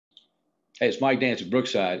Hey, it's Mike Dance at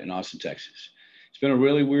Brookside in Austin, Texas. It's been a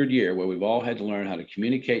really weird year where we've all had to learn how to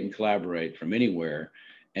communicate and collaborate from anywhere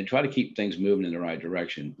and try to keep things moving in the right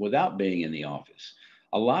direction without being in the office.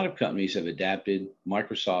 A lot of companies have adapted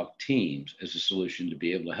Microsoft Teams as a solution to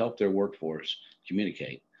be able to help their workforce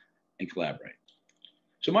communicate and collaborate.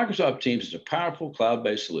 So, Microsoft Teams is a powerful cloud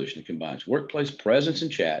based solution that combines workplace presence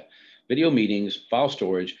and chat, video meetings, file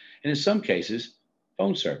storage, and in some cases,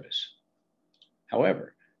 phone service.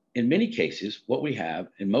 However, in many cases, what we have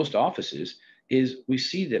in most offices is we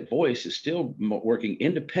see that voice is still working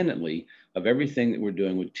independently of everything that we're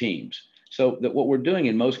doing with Teams. So that what we're doing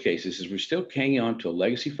in most cases is we're still hanging on to a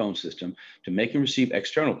legacy phone system to make and receive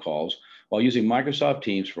external calls while using Microsoft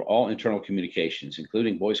Teams for all internal communications,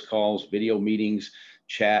 including voice calls, video meetings,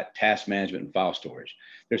 chat, task management, and file storage.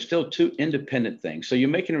 There's still two independent things. So you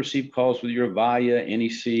make and receive calls with your Avaya,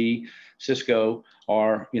 NEC, Cisco,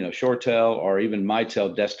 or ShoreTel, or even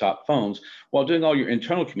Mitel desktop phones, while doing all your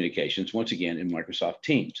internal communications once again in Microsoft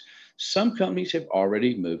Teams. Some companies have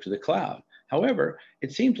already moved to the cloud. However,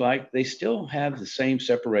 it seems like they still have the same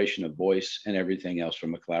separation of voice and everything else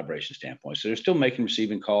from a collaboration standpoint. So they're still making and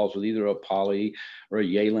receiving calls with either a Poly or a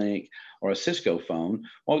Yealink or a Cisco phone,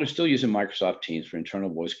 while they're still using Microsoft Teams for internal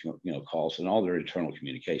voice calls and all their internal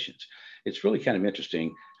communications. It's really kind of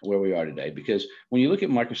interesting where we are today, because when you look at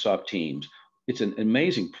Microsoft Teams, it's an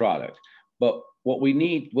amazing product. But what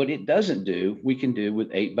it doesn't do, we can do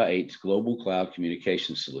with 8x8's global cloud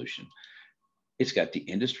communication solution. It's got the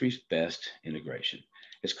industry's best integration.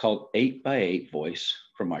 It's called 8x8 Voice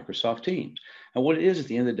for Microsoft Teams. And what it is at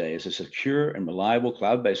the end of the day is a secure and reliable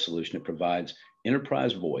cloud-based solution that provides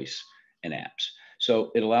enterprise voice and apps.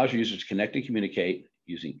 So it allows users to connect and communicate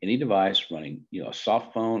using any device running, a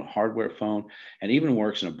soft phone, hardware phone, and even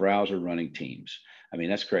works in a browser running Teams. I mean,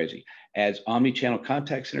 that's crazy. Adds omni-channel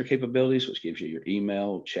contact center capabilities, which gives you your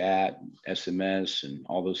email, chat, SMS, and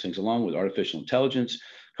all those things, along with artificial intelligence,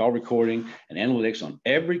 call recording, and analytics on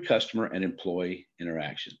every customer and employee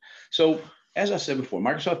interaction. So, as I said before,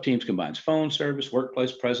 Microsoft Teams combines phone service,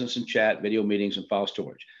 workplace presence and chat, video meetings, and file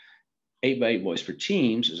storage. 8x8 Voice for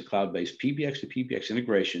Teams is a cloud-based PBX to PBX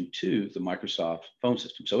integration to the Microsoft phone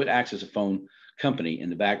system. So it acts as a phone company in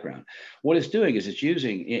the background. What it's doing is it's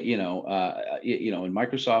using, in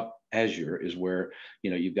Microsoft Azure is where,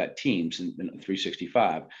 you've got Teams in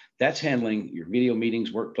 365. That's handling your video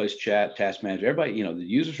meetings, workplace chat, task manager. Everybody, the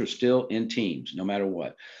users are still in Teams no matter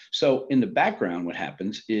what. So in the background, what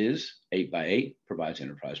happens is 8x8 provides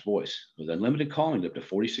enterprise voice with unlimited calling to up to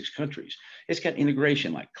 46 countries. It's got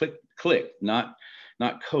integration like click, not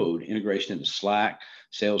code, integration into Slack,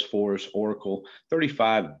 Salesforce, Oracle,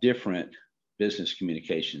 35 different business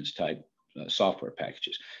communications type software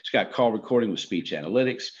packages. It's got call recording with speech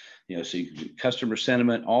analytics, so you can customer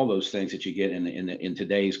sentiment, all those things that you get in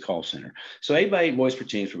today's call center. So 8x8 Voice for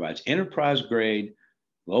Teams provides enterprise grade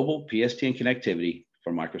global PSTN connectivity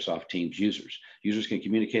for Microsoft Teams users. Users can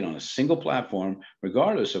communicate on a single platform,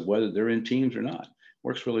 regardless of whether they're in Teams or not.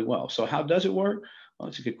 Works really well. So how does it work? Well,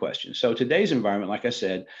 that's a good question. So today's environment, like I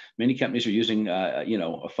said, many companies are using,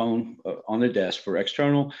 a phone on their desk for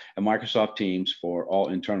external and Microsoft Teams for all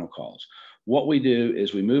internal calls. What we do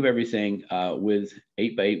is we move everything with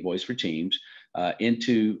 8x8 Voice for Teams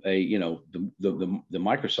into the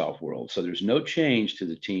Microsoft world. So there's no change to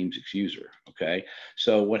the Teams user. Okay.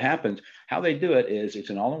 So what happens? How they do it is it's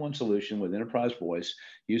an all-in-one solution with enterprise voice.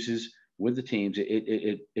 Uses with the Teams,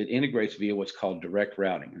 it integrates via what's called direct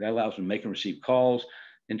routing. That allows them to make and receive calls,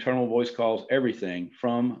 internal voice calls, everything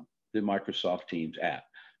from the Microsoft Teams app.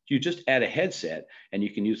 You just add a headset and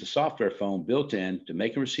you can use the software phone built in to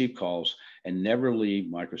make and receive calls and never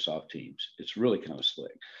leave Microsoft Teams. It's really kind of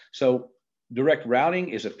slick. So direct routing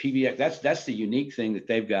is a PBX. That's the unique thing that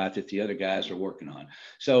they've got that the other guys are working on.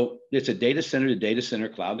 So it's a data center to data center,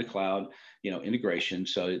 cloud to cloud, integration.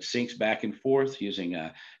 So it syncs back and forth using,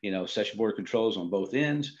 session border controls on both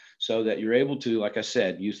ends, so that you're able to, like I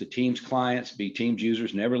said, use the Teams clients, be Teams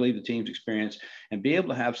users, never leave the Teams experience, and be able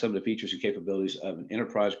to have some of the features and capabilities of an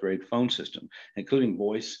enterprise grade phone system, including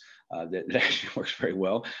voice. That actually works very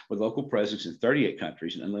well with local presence in 38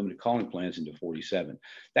 countries and unlimited calling plans into 47.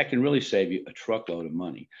 That can really save you a truckload of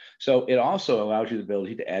money. So it also allows you the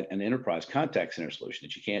ability to add an enterprise contact center solution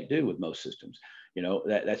that you can't do with most systems.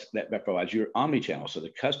 That provides your omni-channel. So the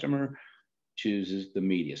customer chooses the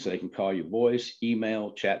media. So they can call you voice,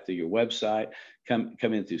 email, chat through your website, come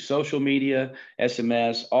in through social media,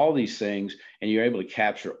 SMS, all these things, and you're able to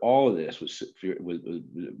capture all of this with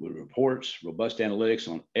reports, robust analytics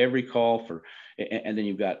on every call and then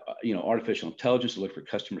you've got artificial intelligence to look for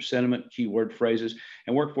customer sentiment, keyword phrases,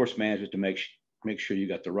 and workforce management to make make sure you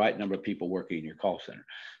got the right number of people working in your call center.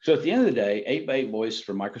 So at the end of the day, 8x8 Voice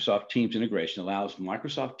for Microsoft Teams integration allows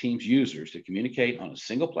Microsoft Teams users to communicate on a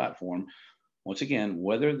single platform. Once again,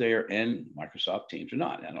 whether they're in Microsoft Teams or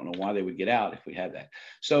not. I don't know why they would get out if we had that.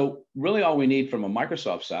 So really all we need from a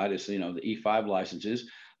Microsoft side is, the E5 licenses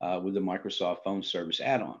with the Microsoft Phone Service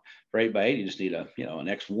add-on. For 8x8, you just need an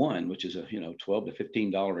X1, which is a, $12 to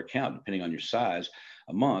 $15 account, depending on your size,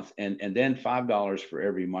 a month, and then $5 for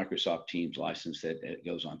every Microsoft Teams license that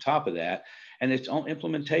goes on top of that. And its own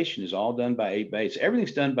implementation is all done by 8x8. So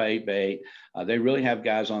everything's done by 8x8. They really have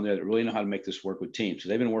guys on there that really know how to make this work with Teams. So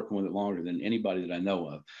they've been working with it longer than anybody that I know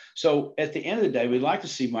of. So at the end of the day, we'd like to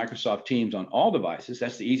see Microsoft Teams on all devices.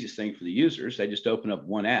 That's the easiest thing for the users. They just open up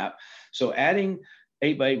one app. So adding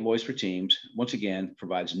 8x8 Voice for Teams, once again,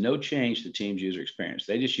 provides no change to Teams user experience.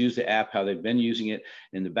 They just use the app how they've been using it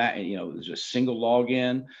in the back. There's a single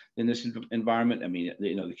login in this environment. I mean,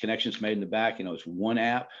 the connection's made in the back. It's one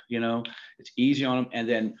app. It's easy on them. And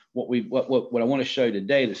then what I want to show you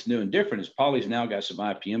today that's new and different is Poly's now got some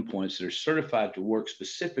IP endpoints that are certified to work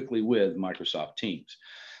specifically with Microsoft Teams.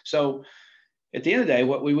 So at the end of the day,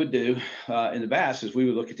 what we would do in the past is we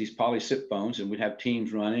would look at these Poly SIP phones and we'd have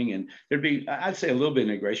Teams running, and there'd be, I'd say, a little bit of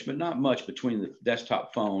integration, but not much between the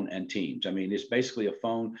desktop phone and Teams. I mean, it's basically a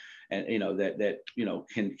phone, and that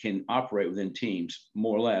can operate within Teams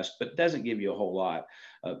more or less, but doesn't give you a whole lot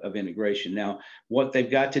of integration. Now, what they've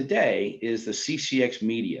got today is the CCX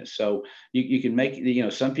Media. So you can make,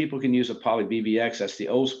 some people can use a Poly BBX, that's the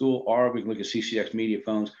old school, or we can look at CCX Media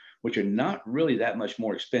phones, which are not really that much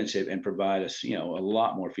more expensive and provide us, a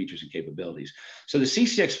lot more features and capabilities. So the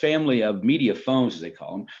CCX family of media phones, as they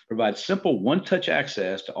call them, provides simple one-touch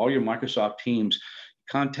access to all your Microsoft Teams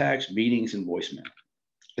contacts, meetings, and voicemail.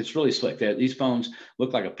 It's really slick. These phones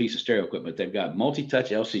look like a piece of stereo equipment. They've got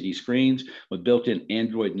multi-touch LCD screens with built-in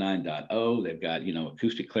Android 9.0. They've got,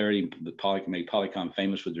 acoustic clarity. Made Polycom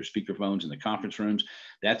famous with their speakerphones in the conference rooms.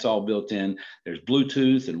 That's all built in. There's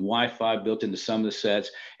Bluetooth and Wi-Fi built into some of the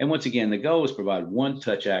sets. And once again, the goal is to provide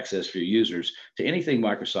one-touch access for your users to anything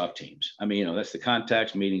Microsoft Teams. I mean, that's the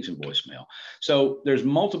contacts, meetings, and voicemail. So there's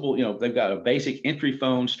multiple, they've got a basic entry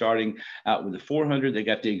phone starting out with the 400. They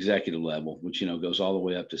got the executive level, which, goes all the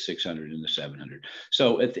way up to 600 and the 700.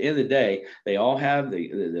 So at the end of the day, they all have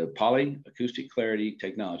the Poly acoustic clarity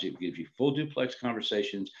technology. It gives you full duplex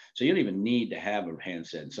conversations. So you don't even need to have a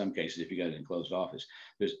handset in some cases if you got an enclosed office.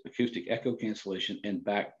 There's acoustic echo cancellation and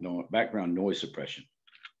background noise suppression.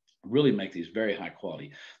 Really make these very high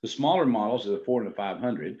quality. The smaller models are the 400 and the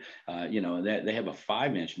 500. They have a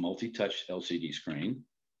 5-inch multi-touch LCD screen.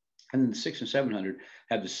 And then the 600 and 700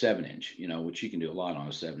 have the 7-inch, which you can do a lot on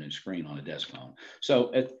a 7-inch screen on a desk phone.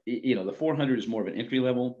 So, the 400 is more of an entry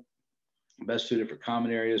level, best suited for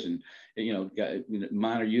common areas and,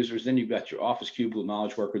 minor users. Then you've got your office cubicle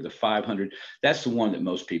knowledge worker, the 500. That's the one that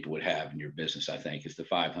most people would have in your business, I think, is the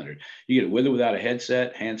 500. You get it with or without a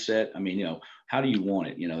handset. I mean, how do you want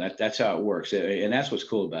it? That's how it works. And that's what's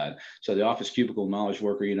cool about it. So the office cubicle knowledge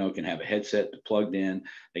worker, can have a headset plugged in.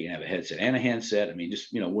 They can have a headset and a handset. I mean, just,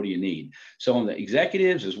 what do you need? So on the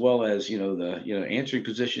executives, as well as, the answering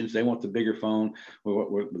positions, they want the bigger phone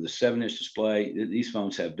with the 7-inch display. These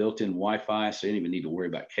phones have built-in Wi-Fi, so you don't even need to worry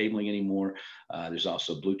about cabling anymore. There's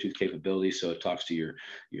also Bluetooth capability. So it talks to your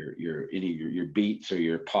Beats or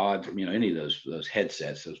your Pod, any of those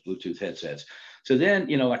headsets, those Bluetooth headsets. So then,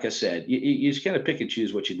 like I said, you just kind of pick and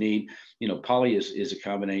choose what you need. Poly is a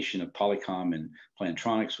combination of Polycom and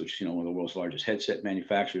Plantronics, which is one of the world's largest headset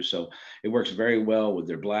manufacturers. So it works very well with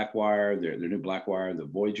their Blackwire, their new Blackwire, the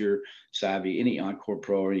Voyager, Savvy, any Encore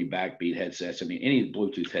Pro or any Backbeat headsets. I mean, any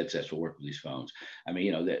Bluetooth headsets will work with these phones. I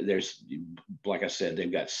mean, there's, like I said,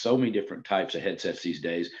 they've got so many different types of headsets these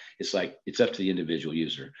days. It's like it's up to the individual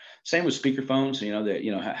user. Same with speakerphones.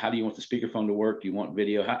 How do you want the speakerphone to work? Do you want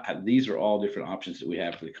video? These are all different options that we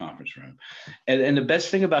have for the conference room. And the best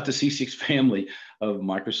thing about the CCX family of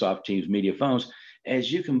Microsoft Teams media phones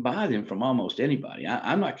is you can buy them from almost anybody.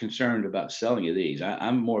 I'm not concerned about selling you these.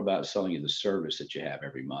 I'm more about selling you the service that you have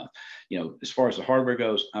every month. As far as the hardware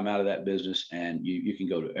goes, I'm out of that business, and you can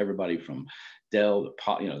go to everybody from Dell,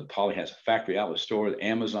 the Poly has a factory outlet store,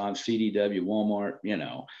 Amazon, CDW, Walmart,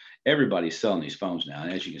 everybody's selling these phones now.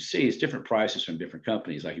 And as you can see, it's different prices from different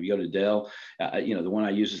companies. Like if you go to Dell, the one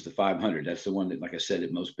I use is the 500. That's the one that, like I said,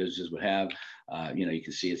 that most businesses would have. You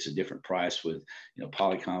can see it's a different price with,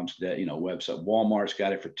 Polycom's, website. Walmart's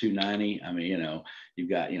got it for $290. I mean, you've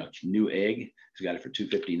got, Newegg has got it for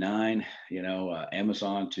 $259.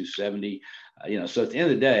 Amazon $270. So at the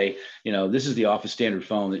end of the day, this is the office standard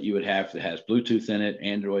phone that you would have that has Bluetooth Bluetooth in it,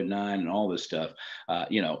 Android 9, and all this stuff.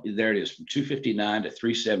 You know, there it is, from $259 to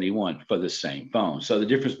 $371 for the same phone. So the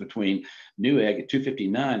difference between Newegg at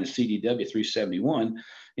 $259 and CDW at $371,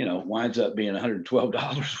 you know, winds up being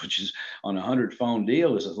 $112, which is on a 100 phone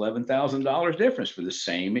deal is $11,000 difference for the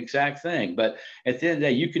same exact thing. But at the end of the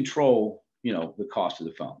day, you control, you know, the cost of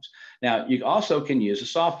the phones. Now, you also can use a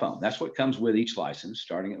soft phone. That's what comes with each license,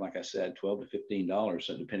 starting at, like I said, $12 to $15,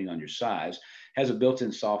 so depending on your size. Has a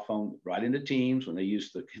built-in soft phone right into Teams. When they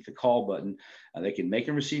use hit the call button, they can make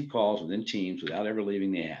and receive calls within Teams without ever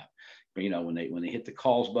leaving the app. You know, when they hit the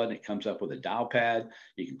calls button, it comes up with a dial pad.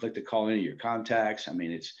 You can click the call into your contacts. I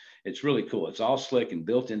mean, it's really cool. It's all slick and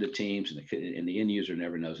built into Teams, and the end user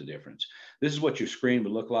never knows the difference. This is what your screen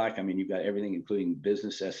would look like. I mean, you've got everything, including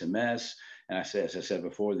business SMS. And as I said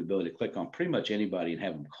before, the ability to click on pretty much anybody and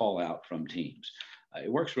have them call out from Teams.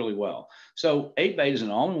 It works really well. So 8x8 is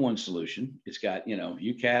an all-in-one solution. It's got, you know,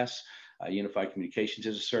 UCaaS, Unified Communications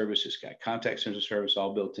as a Service. It's got contact center as a service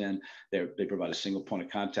all built in. They provide a single point of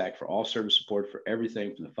contact for all service support for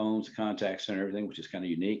everything from the phones, the contact center, everything, which is kind of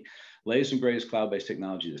unique. Latest and greatest cloud-based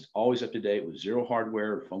technology that's always up to date with zero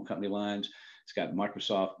hardware or phone company lines. It's got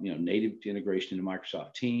Microsoft, you know, native integration into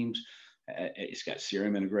Microsoft Teams. It's got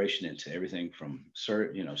CRM integration into everything from,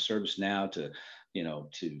 you know, ServiceNow to, you know,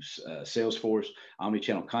 to Salesforce,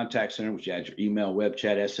 omni-channel contact center, which adds your email, web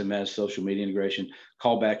chat, SMS, social media integration,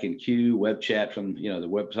 callback and queue, web chat from, you know, the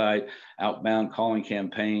website, outbound calling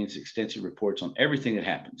campaigns, extensive reports on everything that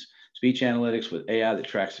happens. Speech analytics with AI that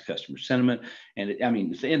tracks the customer sentiment. And I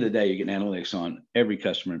mean, at the end of the day, you get analytics on every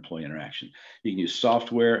customer employee interaction. You can use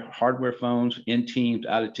software, hardware phones, in Teams,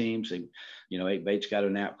 out of Teams. You know, 8x8's got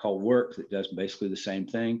an app called Work that does basically the same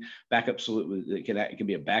thing. Backup solution, it can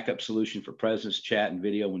be a backup solution for presence, chat, and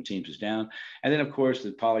video when Teams is down. And then, of course,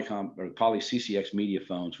 the Poly CCX Media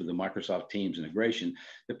phones with the Microsoft Teams integration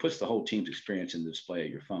that puts the whole Teams experience in the display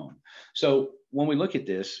of your phone. So when we look at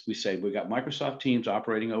this, we say we've got Microsoft Teams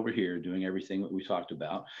operating over here, doing everything that we talked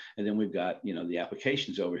about. And then we've got, you know, the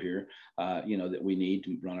applications over here, you know, that we need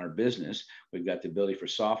to run our business. We've got the ability for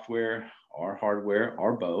software or hardware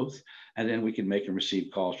or both. And then we can make and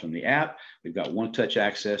receive calls from the app. We've got one-touch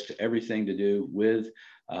access to everything to do with,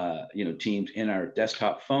 you know, Teams in our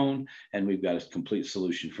desktop phone. And we've got a complete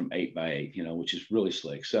solution from 8x8, you know, which is really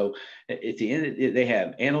slick. So at the end, they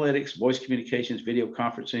have analytics, voice communications, video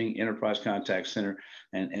conferencing, enterprise contact center,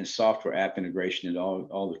 and software app integration and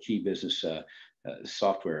all the key business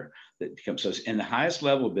software that becomes so in the highest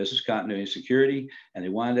level of business continuity and security, and they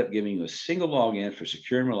wind up giving you a single login for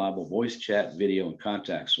secure and reliable voice, chat, video, and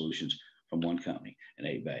contact solutions from one company, an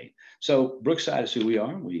 8x8. So Brookside is who we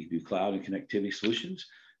are. We do cloud and connectivity solutions.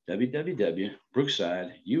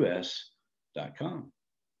 www.brooksideus.com.